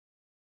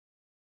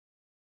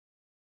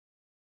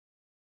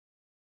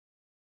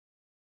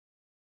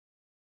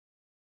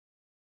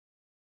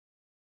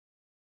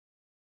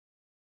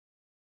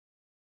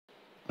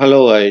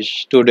Hello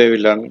guys, today we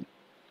learn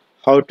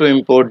how to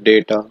import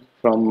data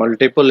from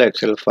multiple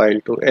Excel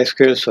files to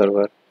SQL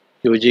Server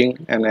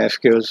using an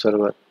SQL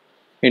Server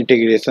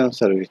Integration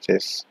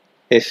Services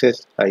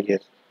SSIS.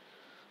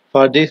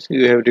 For this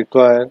you have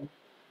required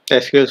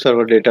SQL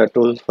Server Data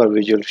Tool for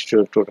Visual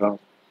Studio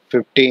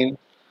 2015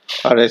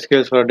 or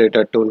SQL Server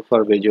Data Tool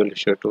for Visual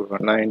Studio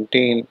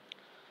 2019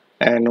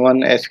 and one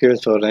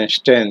SQL Server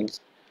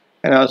instance,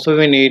 and also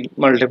we need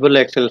multiple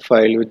Excel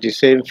files with the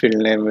same field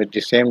name with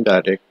the same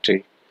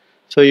directory.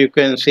 So you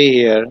can see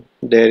here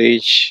there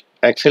is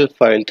Excel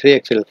file, three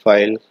Excel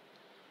files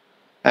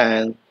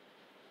and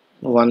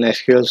one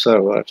SQL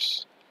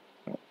servers.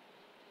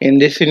 In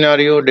this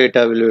scenario,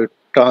 data will be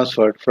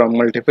transferred from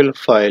multiple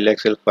file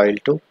Excel file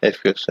to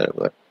SQL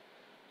server.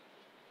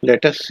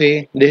 Let us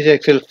see, this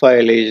Excel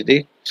file is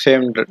the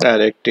same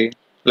directory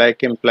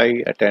like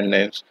employee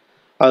attendance.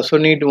 Also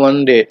need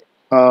one day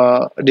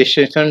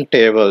destination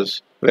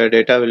tables where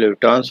data will be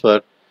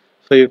transferred.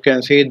 So you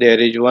can see there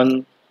is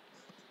one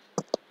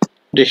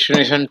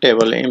destination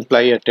table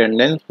employee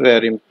attendance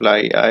where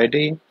employee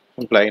ID,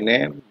 employee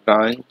name,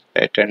 branch,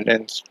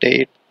 attendance,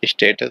 date,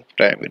 status,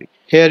 primary.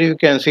 Here you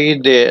can see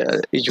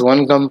there is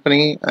one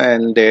company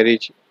and there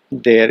is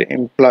their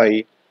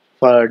employee.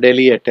 For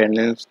daily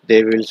attendance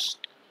they will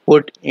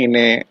put in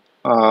a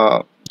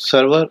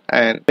server,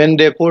 and when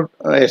they put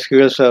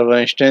SQL server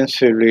instance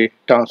will be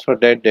transfer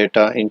that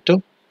data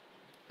into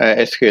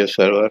SQL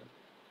server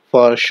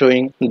for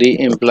showing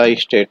the employee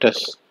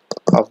status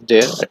of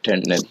their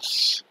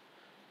attendance.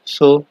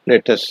 So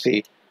let us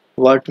see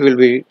what will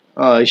be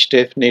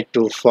steps need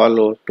to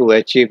follow to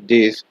achieve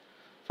this.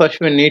 First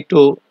we need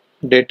to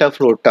data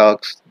flow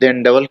tasks,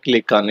 then double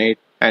click on it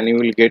and you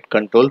will get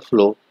control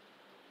flow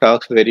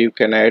tasks where you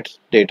can add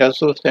data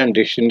source and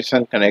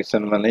destination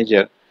connection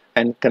manager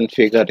and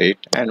configure it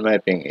and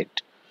mapping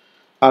it.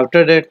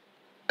 After that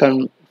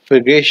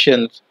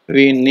configurations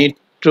we need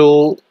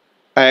to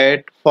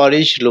add for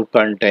each loop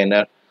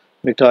container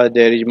because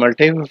there is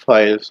multiple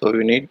files, so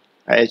we need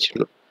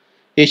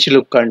each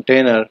loop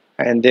container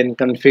and then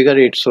configure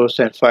its source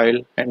and file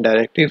and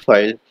directory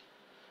file.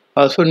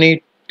 Also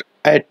need to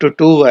add to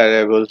two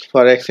variables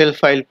for Excel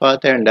file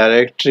path and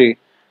directory,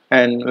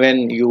 and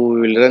when you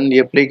will run the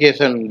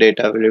application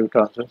data will be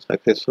transferred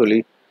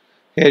successfully.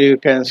 Here you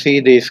can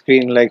see the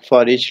screen like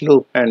for each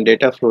loop and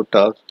data flow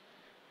tasks.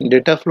 In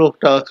data flow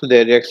tasks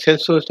there is Excel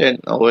source and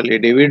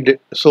OLEDB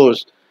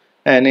source,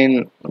 and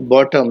in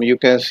bottom you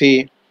can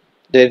see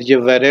there is a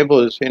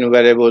variables. In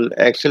variable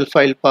Excel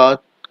file path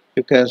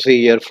you can see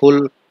your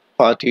full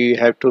path, you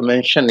have to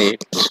mention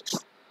it,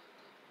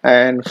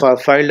 and for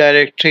file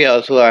directory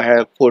also I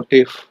have put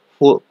the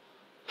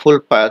full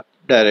path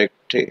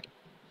directory.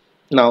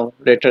 Now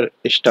let us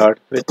start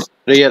with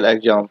real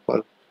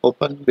example.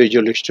 Open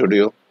Visual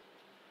Studio,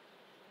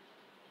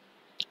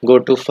 go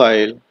to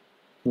file,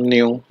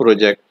 new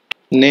project.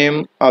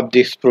 Name of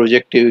this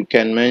project you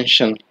can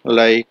mention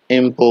like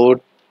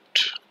import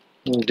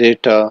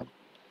data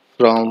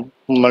from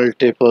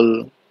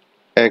multiple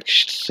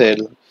Excel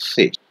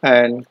sheet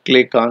and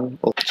click on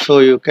OK. So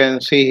you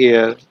can see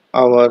here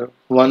our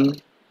one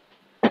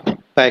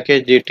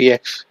package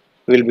GTX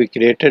will be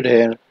created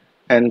here,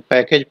 and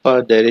package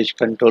path there is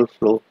control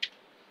flow.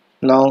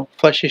 Now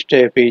first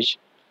step is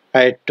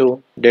add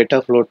to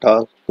data flow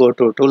task. Go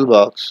to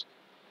toolbox.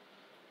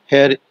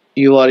 Here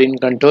you are in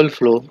control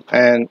flow,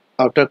 and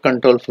after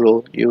control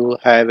flow you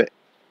have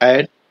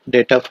add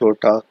data flow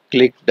task.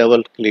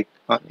 Double click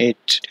on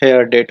it.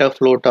 Here data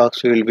flow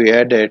tasks will be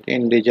added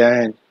in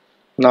design.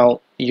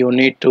 Now you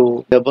need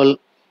to double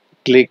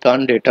click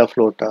on data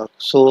flow task,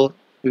 so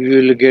we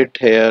will get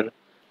here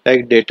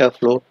like data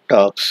flow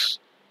tasks,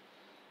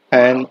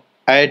 and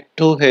add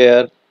to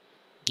here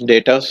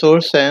data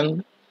source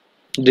and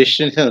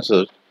destination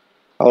source.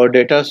 Our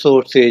data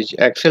source is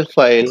Excel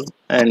file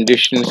and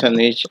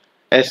destination is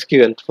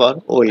SQL for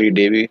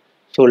OLEDB.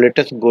 So let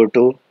us go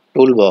to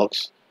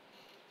toolbox.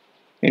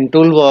 In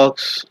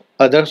toolbox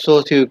other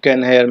source you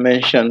can here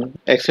mention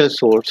Excel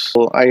source.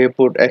 So I have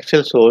put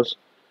Excel source.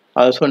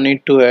 Also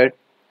need to add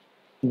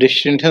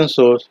destination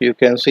source. You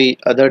can see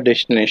other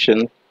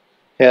destination.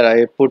 Here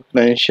I put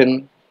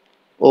mention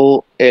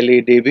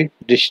OLEDB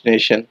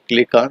destination.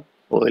 Click on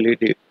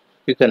OLEDB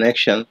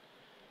connection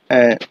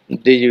and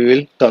this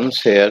will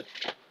comes here.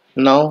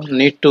 Now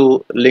need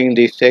to link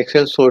this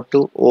Excel source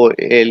to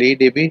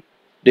OLEDB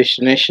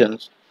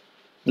destinations.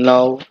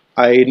 Now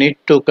I need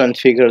to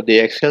configure the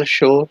Excel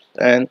source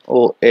and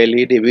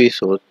OLEDB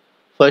source.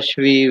 First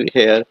we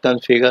here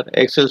configure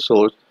Excel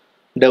source.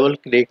 Double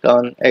click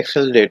on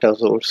Excel data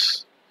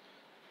source.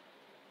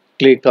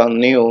 Click on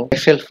new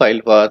Excel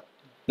file path.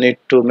 Need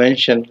to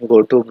mention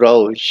go to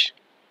browse,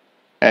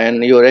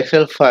 and your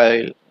Excel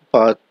file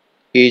path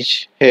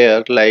is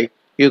here. Like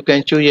you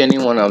can choose any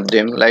one of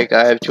them. Like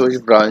I have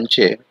chosen branch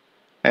A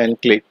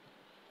and click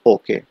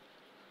OK.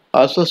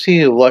 Also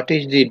see what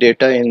is the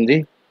data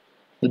in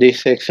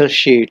this Excel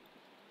sheet.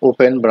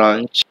 Open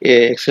branch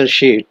A Excel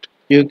sheet.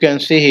 You can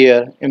see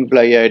here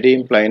employee ID,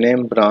 employee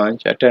name,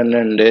 branch,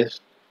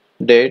 attendance,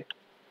 date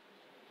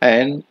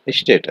and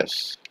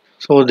status.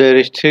 So there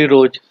is three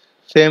rows.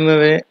 Same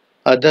way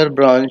other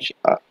branch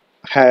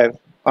have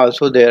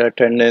also their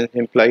attendance,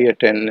 employee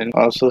attendance.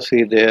 Also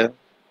see there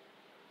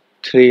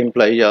three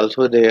employees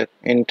also there.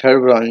 In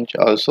third branch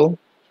also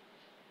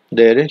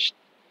there is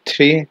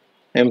three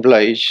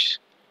employees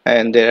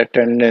and their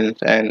attendance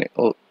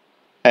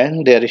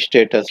and their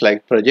status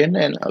like present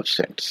and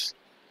absence.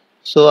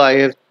 So I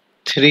have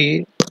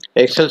three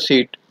Excel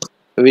sheet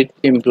with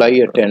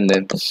employee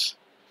attendance.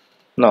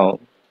 Now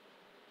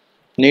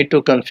need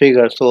to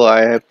configure, so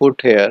I have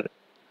put here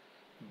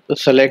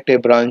select a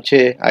branch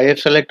A. I have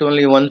select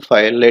only one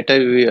file. Later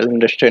we will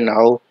understand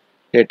how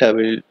data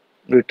will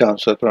be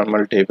transferred from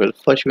multiple.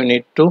 First we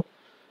need to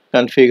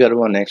configure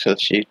one Excel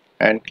sheet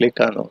and click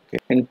on OK.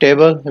 In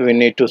table we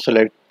need to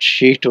select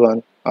sheet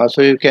 1.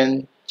 Also you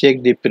can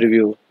check the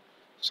preview.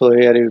 So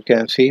here you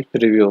can see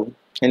preview.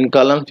 In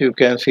columns you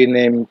can see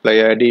name,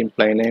 employee ID,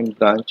 employee name,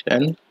 branch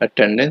and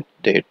attendance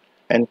date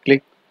and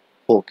click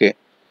OK.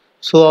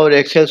 So our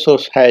Excel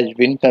source has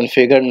been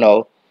configured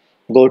now.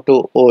 Go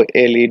to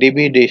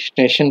OLEDB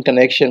destination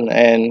connection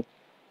and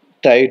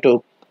try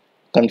to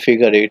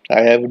configure it.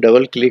 I have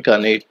double click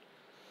on it.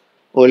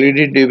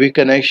 OLEDB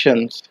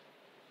connections,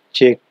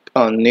 check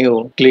on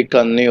new, click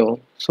on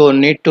new. So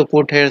need to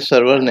put here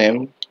server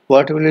name.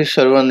 What will be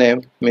server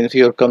name? Means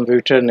your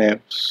computer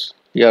names,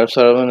 your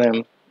server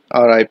name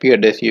or IP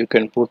address you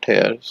can put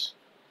here.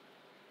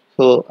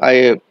 So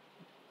I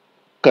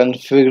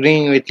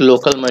configuring with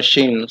local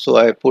machine, so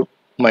I put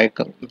my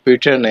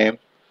computer name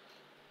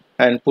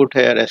and put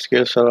here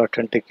SQL Server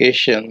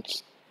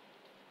Authentications,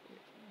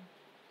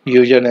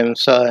 username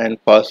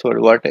and password.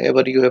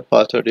 Whatever you have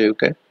password you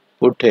can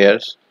put here.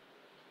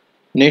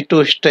 Need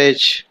to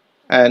stage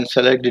and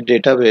select the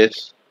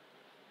database.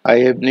 I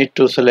have need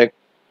to select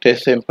a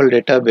sample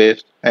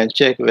database and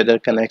check whether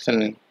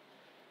connection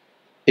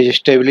is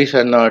established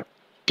or not.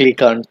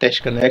 Click on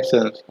test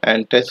connections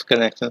and test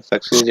connection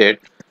succeeded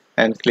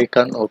and click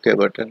on OK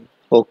button.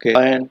 OK,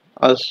 and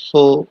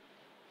also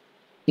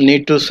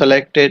need to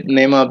select a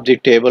name of the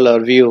table or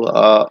view.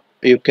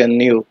 You can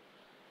new.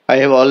 I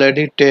have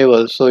already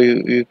table, so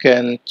you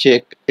can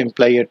check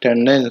employee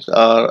attendance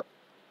or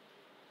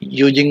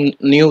using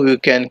new you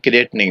can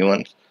create new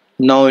ones.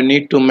 Now you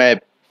need to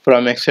map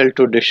from Excel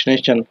to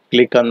destination.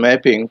 Click on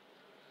mapping.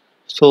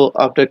 So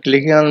after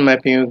clicking on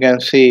mapping you can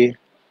see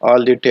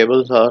all the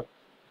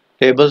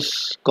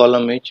tables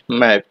column is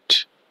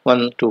mapped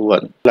one to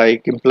one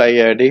like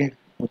employee ID,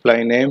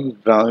 employee name,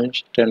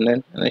 branch,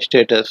 tenant and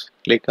status.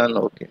 Click on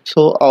OK.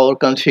 So our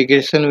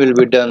configuration will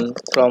be done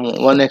from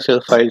one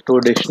Excel file to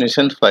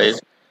destination file.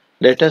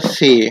 Let us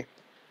see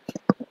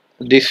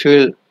this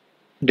will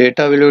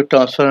data will be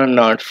transferred or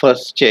not.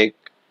 First check.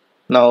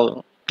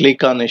 Now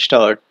click on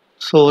start.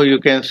 So you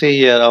can see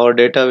here our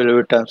data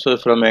will be transferred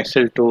from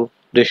Excel to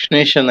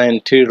destination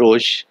and three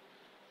rows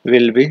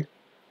will be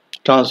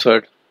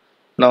transferred.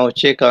 Now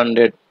check on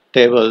the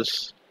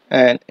tables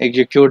and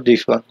execute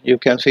this one. You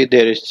can see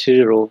there is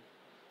three row.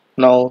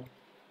 Now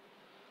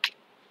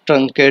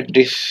truncate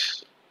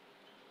this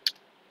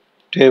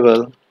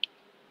table.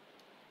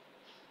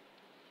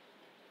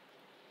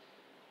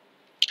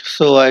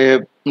 So I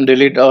have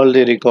delete all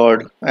the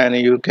record and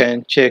you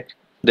can check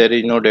there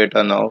is no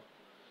data now.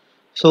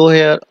 So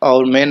here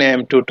our main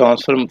aim to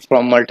transfer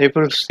from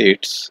multiple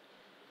sheets.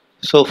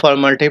 So for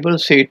multiple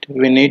sheet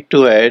we need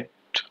to add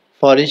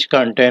for each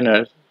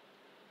container.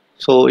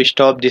 So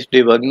stop this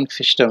debugging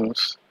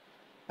systems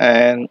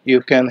and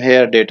you can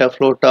hear data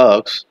flow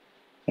talks.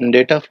 In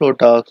data flow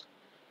talks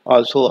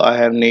also I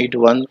have need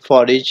one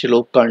for each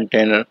loop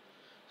container.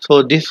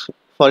 So this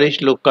for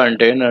each loop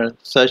container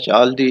search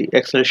all the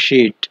Excel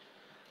sheet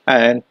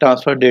and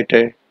transfer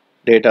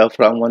data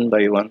from one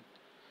by one.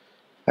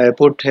 I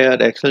put here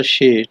Excel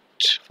sheet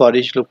for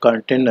each loop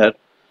container.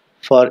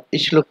 For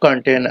each loop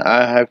container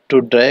I have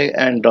to drag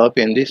and drop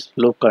in this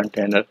loop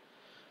container.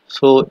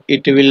 So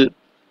it will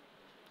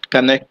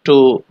connect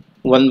to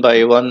one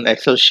by one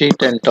Excel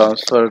sheet and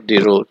transfer the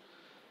row.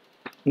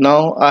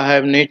 Now I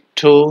have need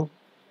to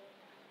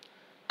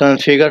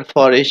configure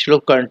for each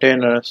loop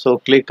container, so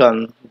click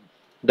on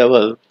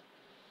double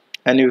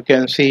and you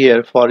can see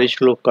here for each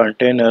loop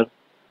container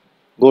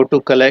go to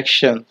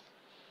collection.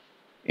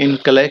 In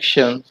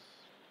collection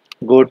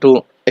go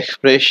to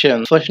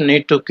expression. First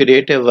need to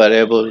create a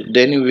variable,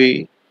 then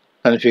we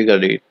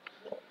configure it.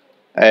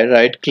 I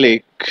right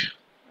click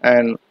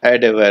and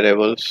add a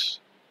variables.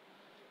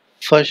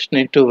 First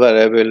need to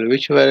variable,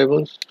 which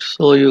variables?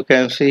 So you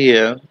can see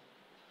here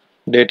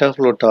data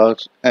flow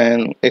tasks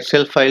and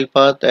Excel file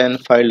path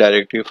and file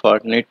directory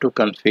path need to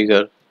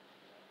configure.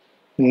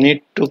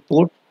 Need to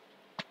put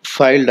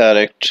file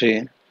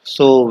directory.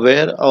 So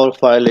where our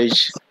file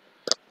is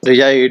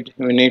reside,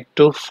 we need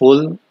to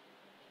full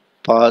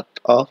path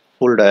of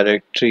full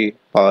directory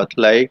path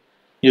like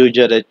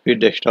user HP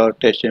desktop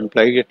test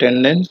employee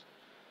attendance,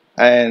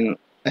 and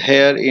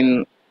here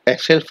in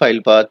Excel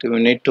file path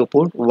we need to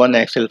put one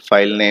Excel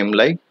file name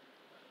like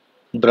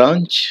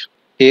branch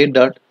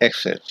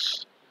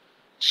a.xs.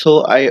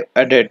 So I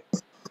added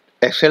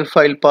Excel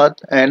file path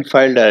and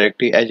file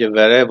directory as a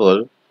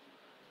variable.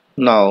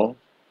 Now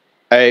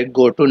I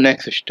go to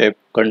next step,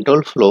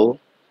 control flow,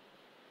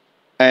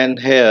 and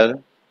here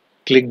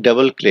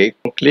double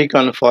click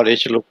on for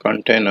each loop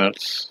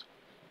containers.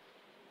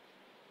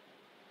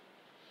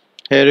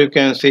 Here you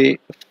can see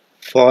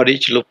for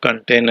each loop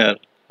container,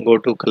 go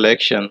to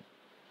collection.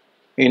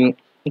 In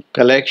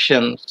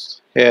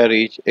collections, here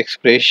is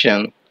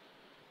expression,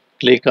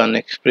 click on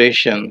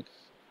expression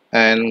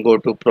and go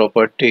to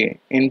property.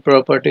 In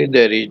property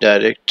there is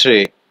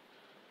directory.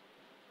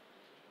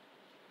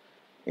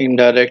 In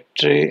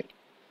directory,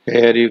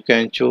 here you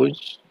can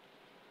choose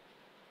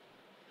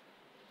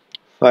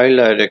file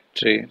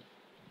directory,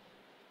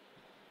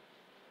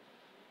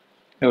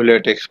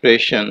 evaluate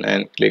expression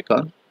and click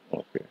on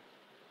OK.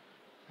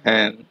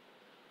 And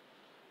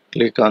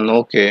click on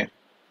OK.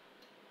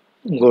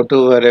 Go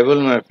to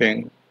variable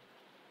mapping.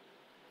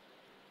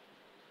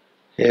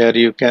 Here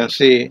you can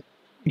see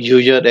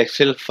user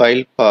Excel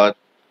file path.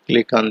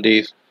 Click on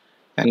this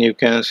and you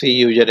can see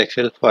user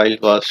Excel file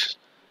path.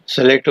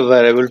 Select a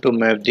variable to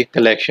map the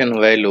collection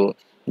value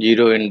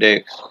 0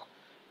 index.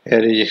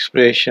 Here is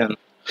expression.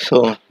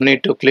 So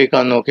need to click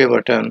on OK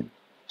button.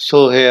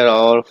 So here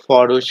our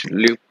for each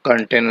loop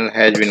container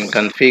has been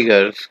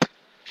configured.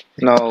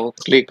 Now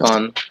click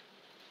on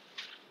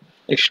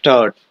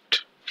start.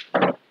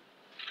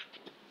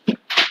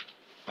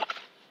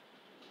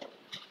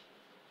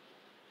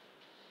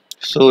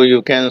 So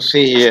you can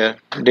see here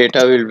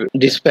data will be,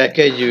 this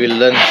package will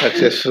run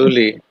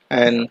successfully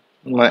and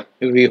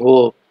we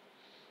hope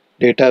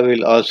data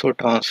will also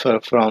transfer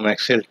from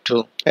Excel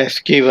to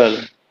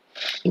SQL.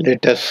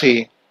 Let us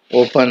see,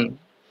 open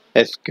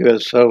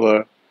SQL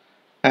Server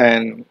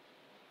and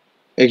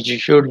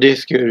execute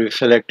this query.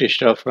 Select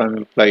staff from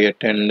employee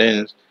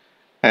attendance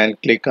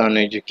and click on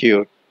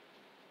execute.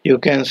 You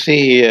can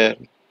see here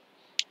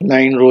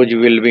 9 rows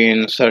will be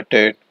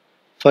inserted.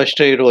 First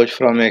 3 rows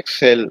from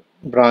Excel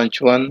branch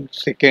 1,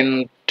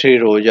 second 3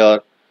 rows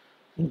are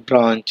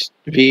branch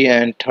B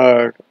and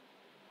third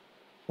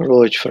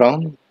rows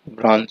from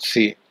branch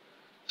C.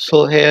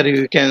 So here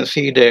you can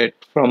see that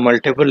from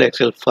multiple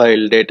Excel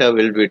file data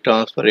will be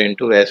transferred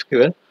into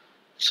SQL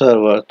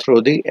Server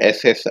through the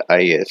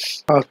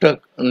SSIS. After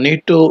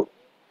need to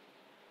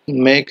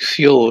make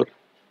sure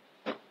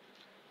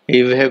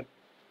you have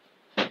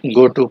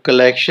go to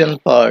collection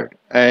part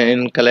and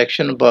in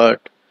collection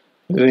part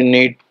we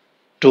need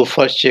to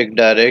first check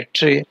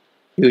directory,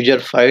 user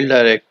file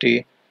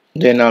directory,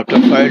 then after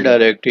file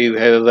directory you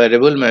have a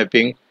variable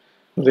mapping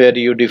where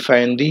you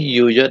define the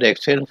user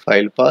Excel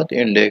file path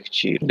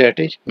index 0. That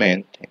is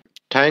main thing.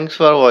 Thanks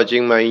for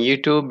watching my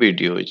YouTube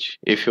videos.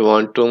 If you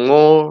want to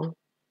more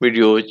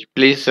videos,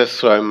 please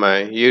subscribe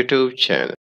my YouTube channel.